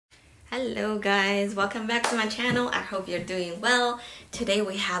Hello guys, welcome back to my channel. I hope you're doing well. Today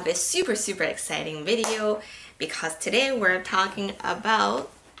we have a super exciting video because today we're talking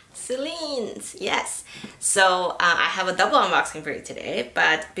about Celine's. Yes, so I have a double unboxing for you today,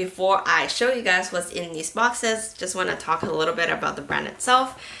 but before I show you guys what's in these boxes, just want to talk a little bit about the brand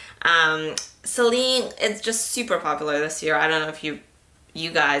itself. Celine is just super popular this year. I don't know if you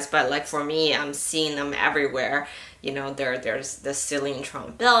guys, but like for me, I'm seeing them everywhere. You know, there's the Celine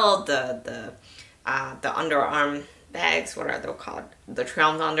Triomphe belt, the underarm bags, what are they called? The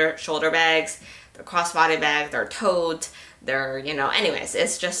Triomphe shoulder bags, the crossbody bag, their tote, their, you know, anyways,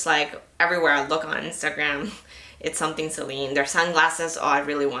 it's just like everywhere I look on Instagram, it's something Celine. Their sunglasses, oh, I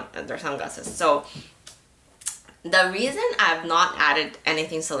really want their sunglasses. So the reason I've not added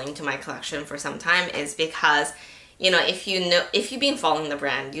anything Celine to my collection for some time is because, you know, if you've been following the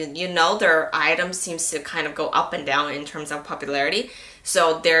brand, you know their items seems to kind of go up and down in terms of popularity.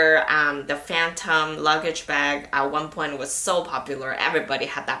 So their the Phantom luggage bag at one point was so popular. Everybody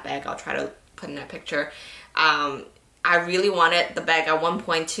had that bag. I'll try to put in a picture. I really wanted the bag at one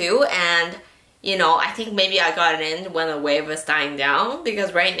point too, and you know, I think maybe I got it in when the wave was dying down,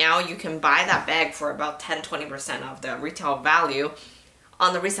 because right now you can buy that bag for about 10-20% of the retail value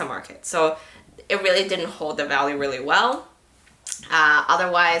on the resale market. So it really didn't hold the value really well.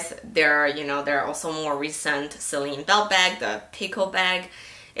 Otherwise, they're also more recent Celine belt bag, the Pico bag,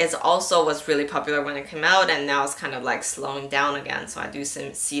 was really popular when it came out, and now it's kind of like slowing down again. So I do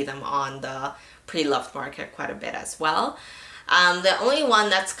see them on the pre-loved market quite a bit as well. The only one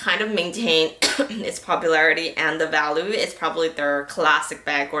that's kind of maintained its popularity and the value is probably their classic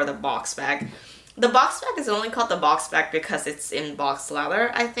bag, or the box bag. The box bag is only called the box bag because it's in box leather,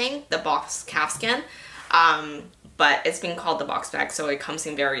 I think, the box calfskin. But it's been called the box bag, so it comes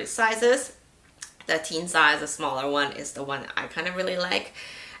in various sizes. The teen size, the smaller one, is the one I kind of really like.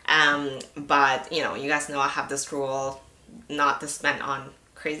 But, you know, you guys know I have this rule not to spend on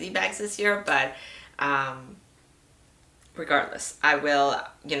crazy bags this year, but regardless, I will,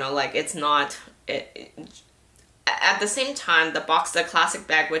 you know, like, it's not... at the same time, the classic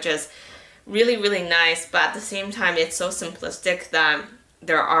bag, which is really nice, but at the same time it's so simplistic that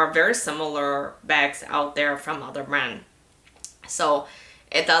there are very similar bags out there from other brands. So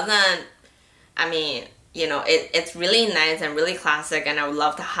it doesn't, I mean, you know, it's really nice and really classic, and I would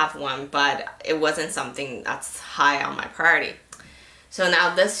love to have one, but it wasn't something that's high on my priority. So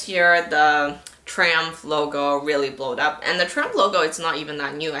now this year the Triumph logo really blowed up, and the Triumph logo, it's not even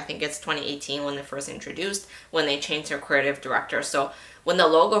that new. I think it's 2018 when they first introduced, when they changed their creative director. So when the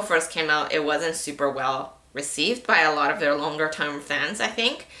logo first came out, it wasn't super well received by a lot of their longer term fans, I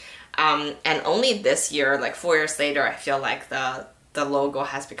think. And only this year, like 4 years later, I feel like the logo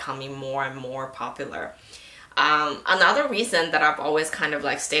has becoming more and more popular. Another reason that I've always kind of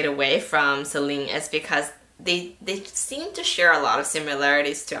like stayed away from Celine is because they seem to share a lot of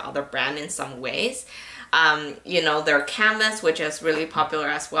similarities to other brands in some ways. You know, their canvas, which is really popular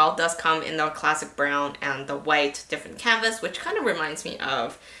as well, does come in the classic brown and the white different canvas, which kind of reminds me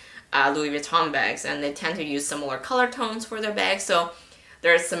of Louis Vuitton bags, and they tend to use similar color tones for their bags, so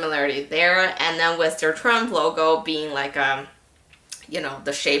there's similarity there. And then with their Triumph logo being like you know,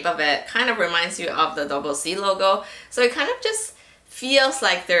 the shape of it kind of reminds you of the Double C logo, so it kind of just feels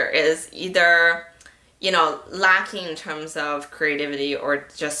like there is either, you know, lacking in terms of creativity, or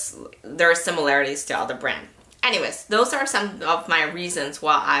just there are similarities to other brands. Anyways, those are some of my reasons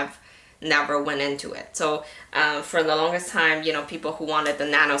why I've never went into it. So for the longest time, you know, people who wanted the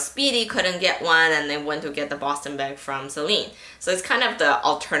Nano Speedy couldn't get one, and they went to get the Boston bag from Celine. So it's kind of the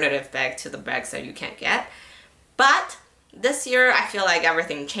alternative bag to the bags that you can't get. But this year, I feel like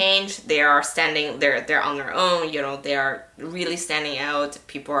everything changed. They are they're on their own, you know, they are really standing out.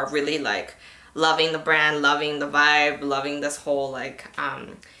 People are really like loving the brand, loving the vibe, loving this whole like,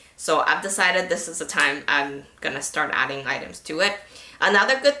 so I've decided this is the time I'm gonna start adding items to it.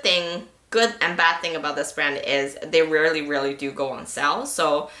 Another good and bad thing about this brand is they really do go on sale.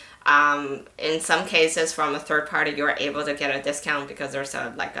 So in some cases, from a third party, you're able to get a discount because there's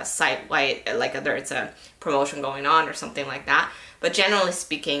a site-wide, there's a promotion going on or something like that. But generally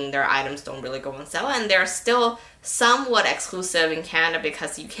speaking, their items don't really go on sale, and they're still somewhat exclusive in Canada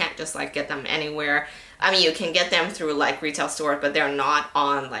because you can't just like get them anywhere. I mean, you can get them through like retail stores, but they're not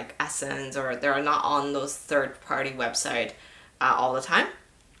on like Essence, or they're not on those third-party website all the time.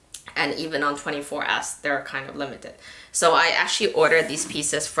 And even on 24S, they're kind of limited. So I actually ordered these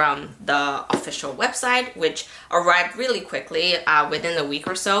pieces from the official website, which arrived really quickly. Within a week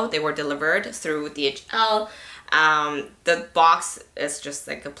or so, they were delivered through DHL. The box is just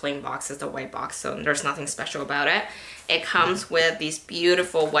like a plain box. It's a white box, so there's nothing special about it. It comes with these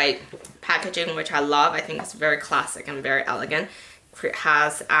beautiful white packaging, which I love. I think it's very classic and very elegant. It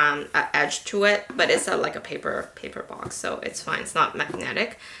has an edge to it, but it's like a paper box, so it's fine. It's not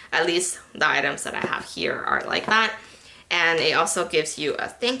magnetic. At least the items that I have here are like that. And it also gives you a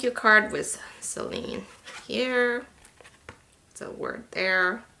thank you card with Celine here. It's a word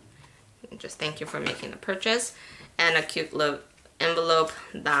there. Just thank you for making the purchase. And a cute little envelope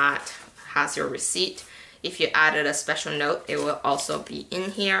that has your receipt. If you added a special note, it will also be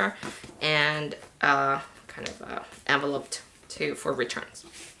in here. And kind of enveloped for returns.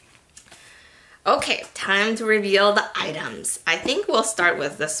 Okay, time to reveal the items. I think we'll start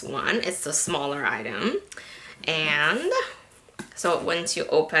with this one. It's the smaller item. And so once you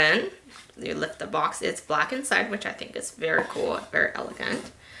open, you lift the box. It's black inside, which I think is very cool, very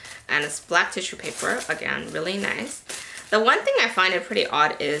elegant. And it's black tissue paper, again, really nice. The one thing I find it pretty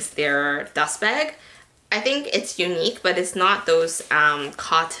odd is their dust bag. I think it's unique, but it's not those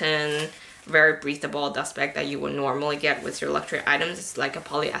cotton, very breathable dust bag that you would normally get with your luxury items. It's like a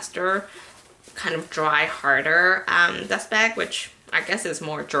polyester, kind of dry, harder dust bag, which I guess is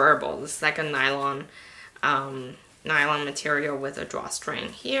more durable. It's like a nylon material with a drawstring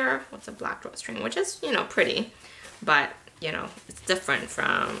here. What's a black drawstring, which is, you know, pretty, but you know, it's different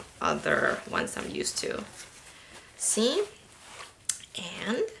from other ones I'm used to. See?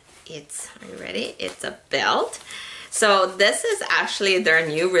 And it's, are you ready? It's a belt. So this is actually their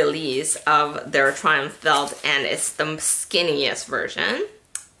new release of their Triumph belt, and it's the skinniest version.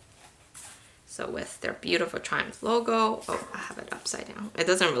 So with their beautiful Triumph logo, oh, I have it upside down. It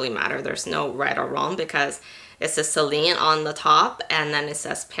doesn't really matter. There's no right or wrong because it's a Celine on the top and then it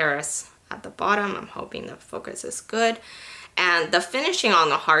says Paris at the bottom. I'm hoping the focus is good. And the finishing on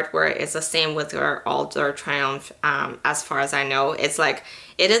the hardware is the same with all their Triumph, as far as I know. It's like,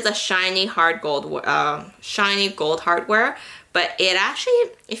 it is a shiny shiny gold hardware, but it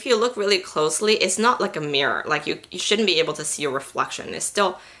actually, if you look really closely, it's not like a mirror. Like you shouldn't be able to see a reflection. It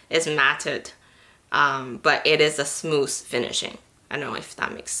still is matted, but it is a smooth finishing. I don't know if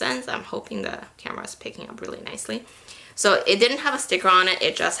that makes sense. I'm hoping the camera is picking up really nicely. So it didn't have a sticker on it.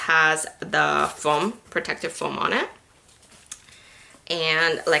 It just has the foam, protective foam on it.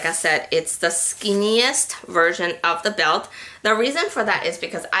 And like I said, it's the skinniest version of the belt. The reason for that is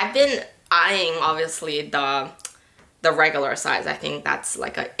because I've been eyeing, obviously, the regular size. I think that's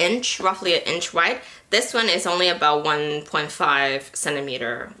like an inch, roughly an inch wide. This one is only about 1.5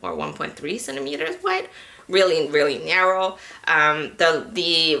 centimeter or 1.3 centimeters wide. Really, really narrow.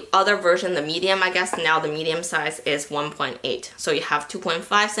 The other version, the medium, I guess, now the medium size is 1.8. So you have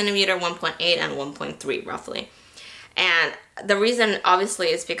 2.5 centimeter, 1.8, and 1.3 roughly. And the reason, obviously,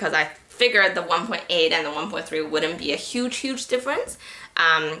 is because I figured the 1.8 and the 1.3 wouldn't be a huge difference.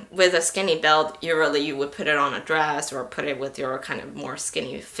 With a skinny belt, you would put it on a dress or put it with your kind of more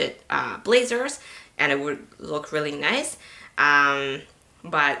skinny fit blazers, and it would look really nice.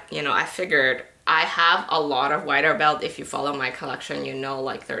 But, you know, I figured I have a lot of wider belt. If you follow my collection, you know,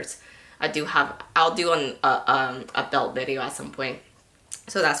 like I'll do a belt video at some point.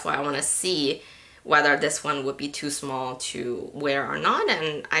 So that's why I want to see whether this one would be too small to wear or not,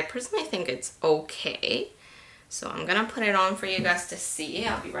 and I personally think it's okay. So I'm gonna put it on for you guys to see.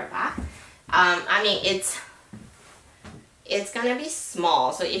 I'll be right back. I mean, it's gonna be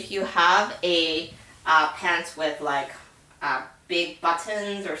small, so if you have a pants with like big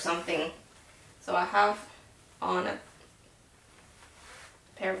buttons or something. So I have on a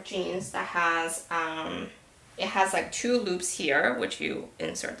pair of jeans that has it has like 2 loops here, which you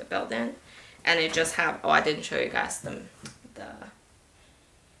insert the belt in. And it just have, oh, I didn't show you guys the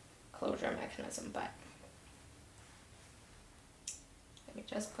closure mechanism, but let me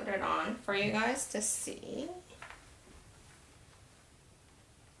just put it on for you guys to see.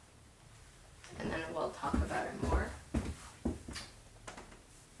 And then we'll talk about it more.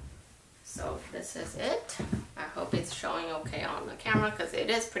 So this is it. I hope it's showing okay on the camera because it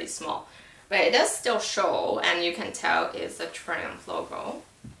is pretty small. But it does still show, and you can tell it's a Triumph logo.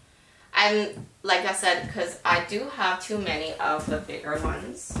 And like I said, because I do have too many of the bigger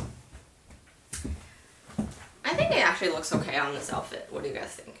ones, I think it actually looks okay on this outfit. What do you guys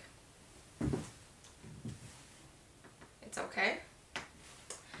think? It's okay?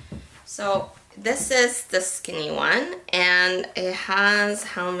 So this is the skinny one, and it has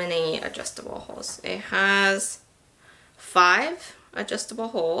how many adjustable holes? It has 5 adjustable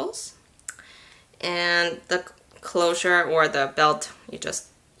holes, and the closure or the belt, you just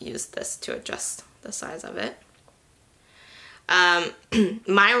use this to adjust the size of it.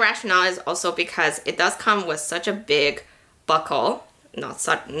 My rationale is also because it does come with such a big buckle,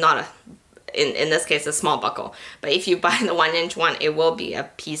 in this case a small buckle. But if you buy the 1-inch one, it will be a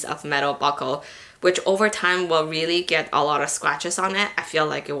piece of metal buckle, which over time will really get a lot of scratches on it. I feel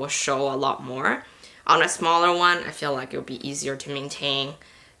like it will show a lot more. On a smaller one, I feel like it will be easier to maintain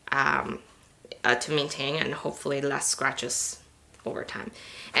and hopefully less scratches over time.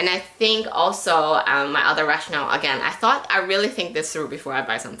 And I think also my other rationale, again, I really think this through before I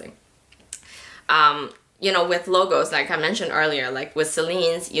buy something. You know, with logos, like I mentioned earlier, like with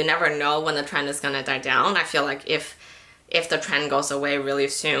Celine's, you never know when the trend is gonna die down. I feel like if the trend goes away really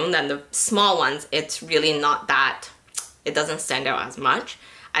soon, then the small ones, it's really not that, it doesn't stand out as much.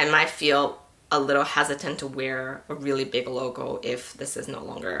 I might feel a little hesitant to wear a really big logo if this is no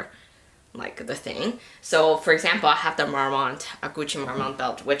longer like the thing. So for example, I have the Marmont, a Gucci Marmont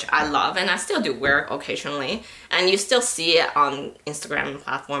belt, which I love and I still do wear occasionally, and you still see it on Instagram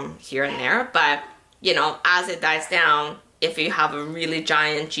platform here and there. But you know, as it dies down, if you have a really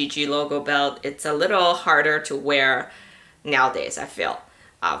giant GG logo belt, it's a little harder to wear nowadays, I feel.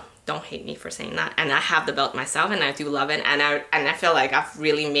 Don't hate me for saying that. And I have the belt myself and I do love it, and I feel like I've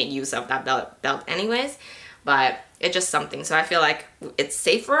really made use of that belt anyways, but it's just something. So I feel like it's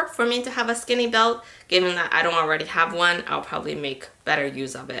safer for me to have a skinny belt. Given that I don't already have one, I'll probably make better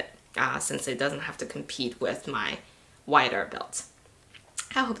use of it since it doesn't have to compete with my wider belts.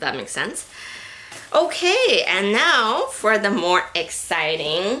 I hope that makes sense. Okay, and now for the more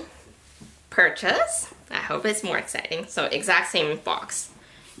exciting purchase. I hope it's more exciting. So exact same box,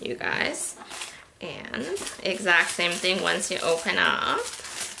 you guys. And exact same thing once you open up.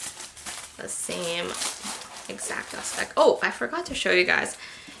 The same exact aspect. Oh, I forgot to show you guys.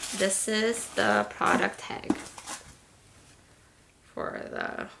 This is the product tag for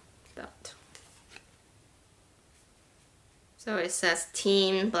the belt. So it says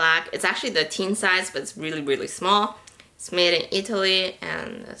teen black. It's actually the teen size, but it's really, really small. It's made in Italy,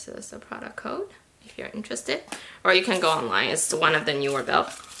 and this is the product code if you're interested. Or you can go online. It's one of the newer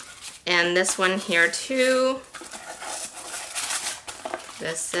belts. And this one here too.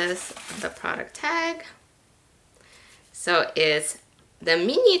 This is the product tag. So it's the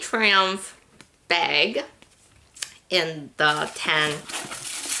Mini Triumph bag in the tan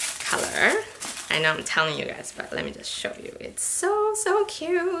color. I know I'm telling you guys, but let me just show you. It's so, so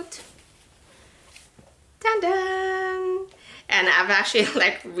cute. Dun dun! And I've actually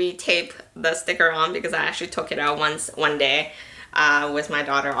like retaped the sticker on because I actually took it out one day with my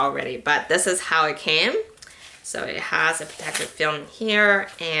daughter already. But this is how it came. So it has a protective film here,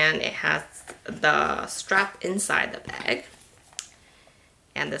 and it has the strap inside the bag.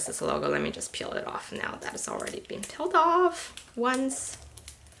 And this is the logo. Let me just peel it off now that it's already been peeled off once.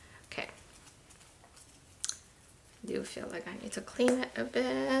 Okay. I do feel like I need to clean it a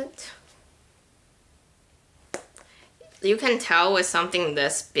bit. You can tell with something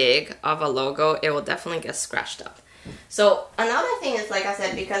this big of a logo, it will definitely get scratched up. So another thing is, like I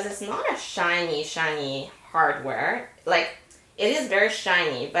said, because it's not a shiny hardware, like it is very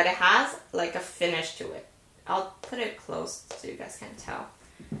shiny, but it has like a finish to it. I'll put it close so you guys can tell.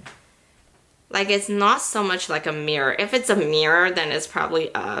 Like it's not so much like a mirror. If it's a mirror, then it's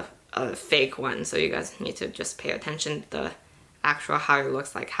probably a fake one. So you guys need to just pay attention to the actual how it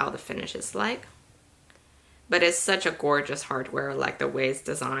looks like, how the finish is like. But it's such a gorgeous hardware, like the way it's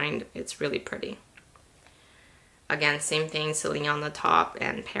designed. It's really pretty. Again, same thing, Celine on the top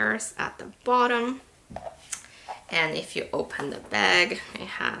and Paris at the bottom. And if you open the bag, it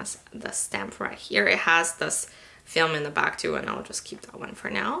has the stamp right here. It has this film in the back too, and I'll just keep that one for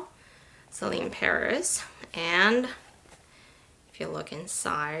now. Celine Paris. And if you look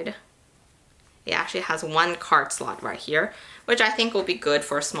inside, it actually has one card slot right here, which I think will be good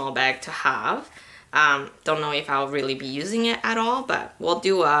for a small bag to have. Don't know if I'll really be using it at all, but we'll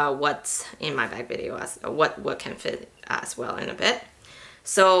do what's in my bag video, as what can fit as well in a bit.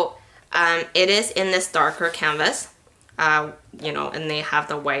 So it is in this darker canvas, you know, and they have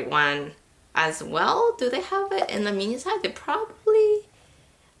the white one as well. Do they have it in the mini size? They probably,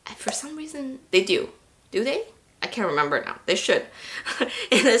 for some reason, they do. Do they? I can't remember now. They should.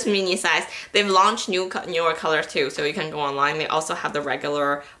 In this mini size. They've launched newer colors too, so you can go online. They also have the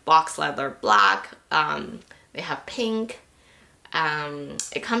regular box leather black. They have pink.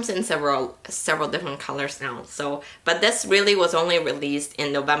 It comes in several different colors now. So, but this really was only released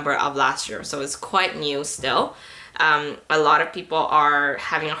in November of last year, so it's quite new still. A lot of people are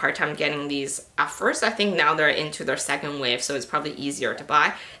having a hard time getting these at first. I think now they're into their second wave, so it's probably easier to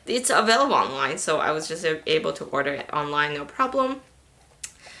buy. It's available online, so I was just able to order it online, no problem.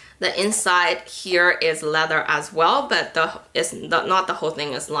 The inside here is leather as well, but not the whole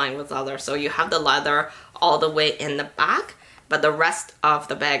thing is lined with leather. So you have the leather all the way in the back, but the rest of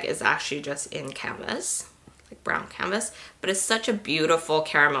the bag is actually just in canvas, like brown canvas. But it's such a beautiful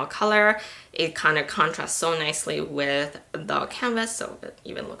caramel color. It kind of contrasts so nicely with the canvas, so it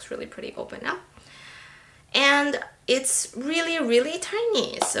even looks really pretty open up. And it's really, really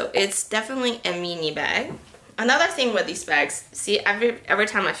tiny, so it's definitely a mini bag. Another thing with these bags, see, every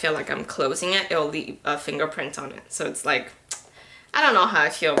time I feel like I'm closing it, it'll leave a fingerprint on it. So it's like, I don't know how I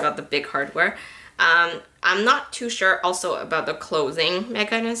feel about the big hardware. I'm not too sure also about the closing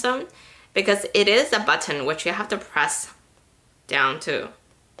mechanism, because it is a button which you have to press down to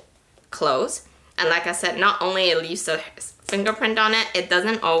close. And like I said, not only it leaves a fingerprint on it, it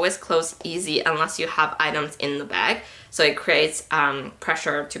doesn't always close easy unless you have items in the bag. So it creates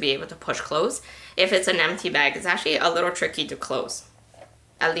pressure to be able to push close. If it's an empty bag, it's actually a little tricky to close.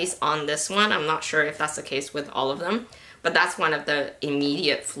 At least on this one, I'm not sure if that's the case with all of them. But that's one of the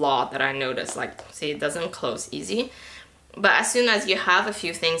immediate flaw that I noticed. Like, see, it doesn't close easy. But as soon as you have a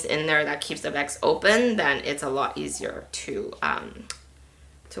few things in there that keeps the bags open, then it's a lot easier to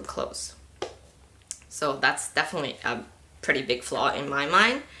close. So that's definitely a pretty big flaw in my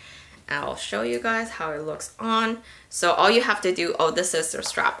mind. I'll show you guys how it looks on. So all you have to do, oh, this is the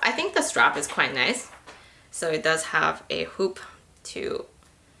strap. I think the strap is quite nice. So it does have a hoop to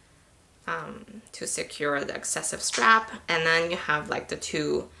secure the excessive strap, and then you have like the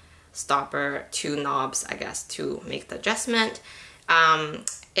two knobs, I guess, to make the adjustment.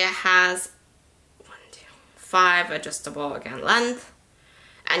 It has 5 adjustable, again, length.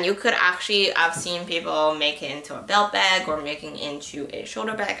 And you could actually, I've seen people make it into a belt bag or making it into a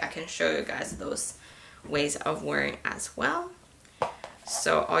shoulder bag. I can show you guys those ways of wearing as well.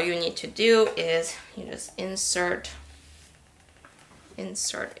 So all you need to do is you just insert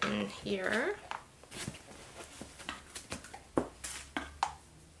in here.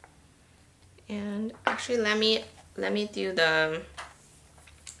 And actually let me do the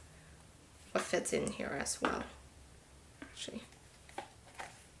what fits in here as well. Actually,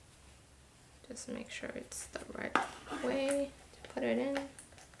 just make sure it's the right way to put it in.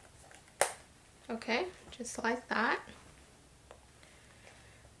 Okay, just like that.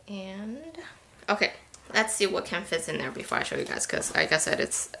 And okay, let's see what can fit in there before I show you guys, because like I said,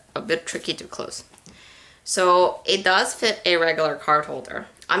 it's a bit tricky to close. So it does fit a regular card holder.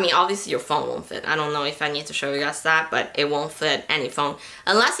 I mean, obviously your phone won't fit. I don't know if I need to show you guys that, but it won't fit any phone.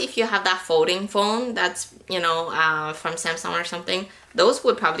 Unless if you have that folding phone that's, you know, from Samsung or something, those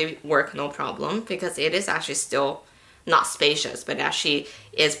would probably work no problem, because it is actually still not spacious, but actually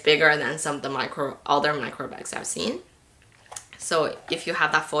is bigger than some of the other micro bags I've seen. So if you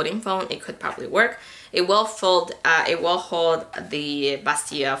have that folding phone, it could probably work. It will fold, it will hold the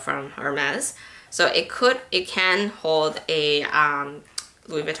Bastille from Hermes. So it can hold a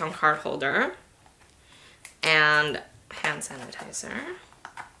Louis Vuitton card holder and hand sanitizer.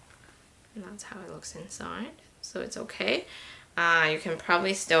 And that's how it looks inside. So it's okay. You can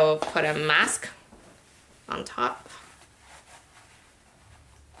probably still put a mask on top.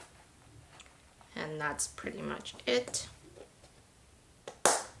 And that's pretty much it.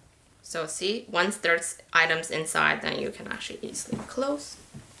 So see, once there's items inside, then you can actually easily close.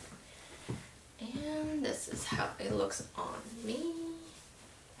 And this is how it looks on me.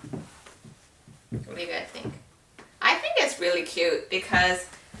 What do you guys think? I think it's really cute because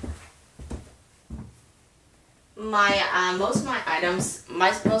my most of my items,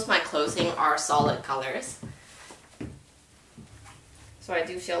 most of my clothing are solid colors. So I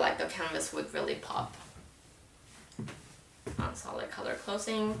do feel like the canvas would really pop on solid color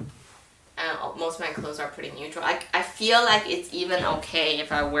clothing. And most of my clothes are pretty neutral. I feel like it's even okay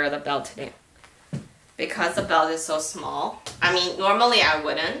if I wear the belt today, because the belt is so small. I mean, normally I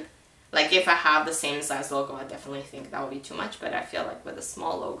wouldn't. Like if I have the same size logo, I definitely think that would be too much, but I feel like with a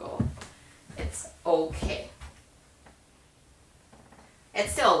small logo, it's okay.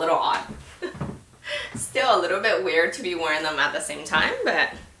 It's still a little odd. Still a little bit weird to be wearing them at the same time, but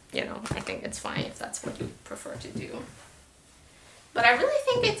you know, I think it's fine if that's what you prefer to do. But I really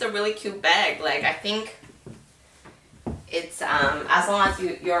think it's a really cute bag. Like, I think it's as long as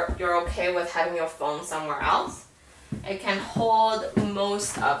you're okay with having your phone somewhere else, it can hold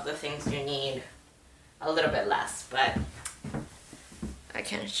most of the things you need, a little bit less. But I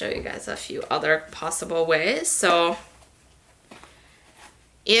can show you guys a few other possible ways. So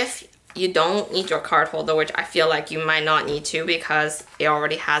if you don't need your card holder, which I feel like you might not need to because it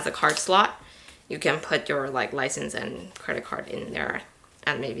already has a card slot, you can put your like license and credit card in there,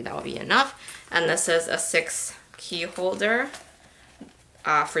 and maybe that will be enough. And this is a 6 key holder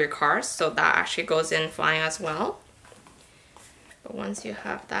for your cards, so that actually goes in fine as well. But once you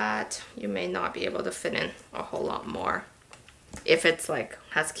have that, you may not be able to fit in a whole lot more. if it's like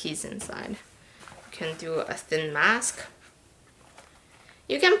has keys inside. You can do a thin mask.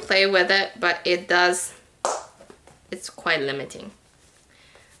 You can play with it, but it's quite limiting.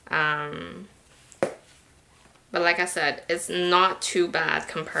 But like I said, it's not too bad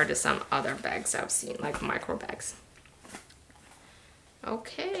compared to some other bags I've seen, like micro bags.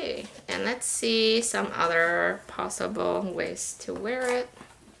 Okay, and let's see some other possible ways to wear it.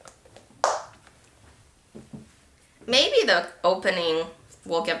 Maybe the opening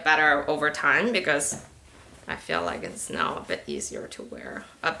will get better over time because I feel like it's now a bit easier to wear,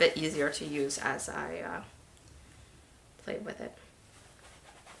 a bit easier to use as I play with it.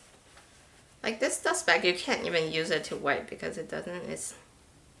 Like this dust bag, you can't even use it to wipe because it's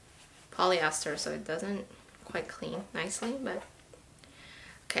polyester, so it doesn't quite clean nicely, but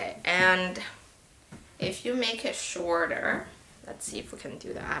okay. And if you make it shorter, let's see if we can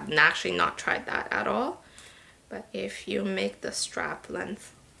do that. I've actually not tried that at all, but if you make the strap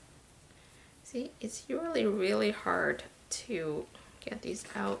length, see, it's usually really hard to get these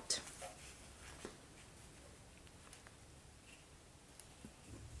out.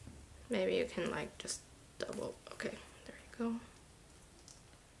 Maybe you can like just double, okay, there you go.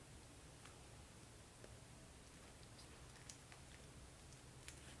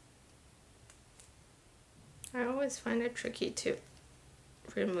 I always find it tricky to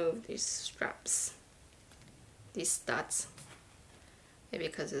remove these straps, these studs. Maybe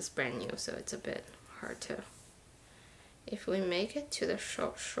because it's brand new, so it's a bit hard to. If we make it to the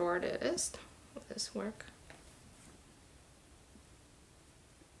shortest, will this work?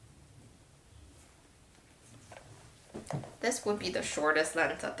 This would be the shortest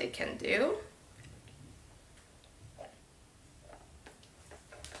length that they can do.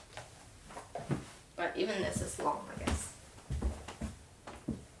 But even this is long, I guess.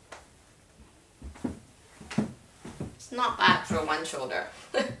 It's not bad for one shoulder,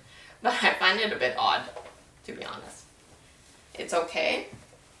 but I find it a bit odd, to be honest. It's okay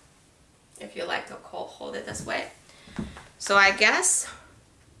if you like to hold it this way. So I guess,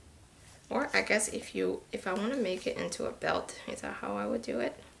 or I guess if I want to make it into a belt, is that how I would do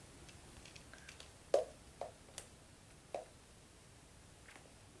it?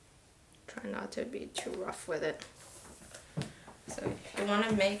 Try not to be too rough with it. So if you want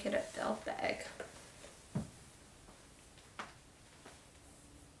to make it a belt bag,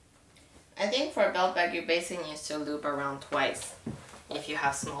 I think for a belt bag you basically need to loop around twice if you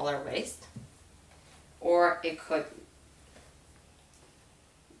have smaller waist, or it could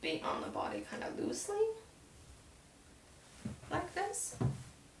be on the body kind of loosely like this.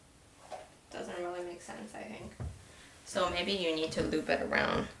 Doesn't really make sense, I think. So maybe you need to loop it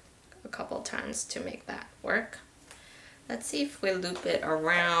around a couple times to make that work. Let's see if we loop it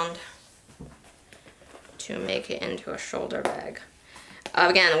around to make it into a shoulder bag.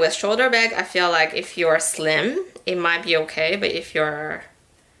 Again, with shoulder bag, I feel like if you're slim, it might be okay, but if you're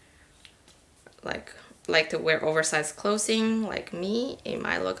like to wear oversized clothing like me, it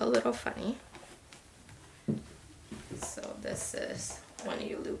might look a little funny. So this is when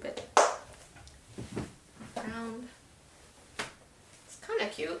you loop it around. It's kind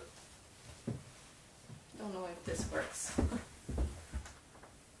of cute. Don't know if this works.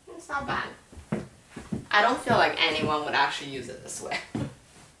 It's not bad. I don't feel like anyone would actually use it this way.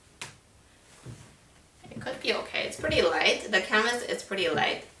 It could be okay. It's pretty light. The canvas is pretty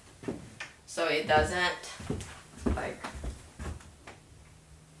light, so it doesn't like.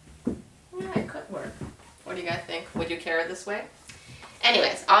 Yeah, it could work. What do you guys think? Would you carry it this way?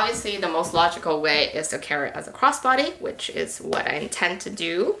 Anyways, obviously the most logical way is to carry it as a crossbody, which is what I intend to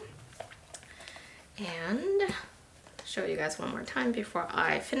do. And show you guys one more time before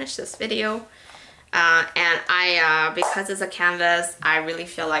I finish this video. And because it's a canvas, I really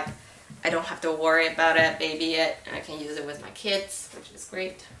feel like I don't have to worry about it, baby it, and I can use it with my kids, which is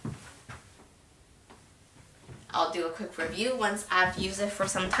great. I'll do a quick review once I've used it for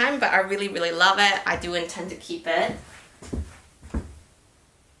some time, but I really, really love it. I do intend to keep it.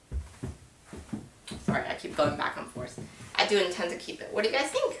 Sorry, I keep going back and forth. I do intend to keep it. What do you guys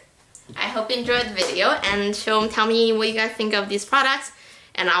think? I hope you enjoyed the video, and tell me what you guys think of these products,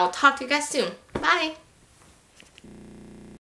 and I'll talk to you guys soon. Bye!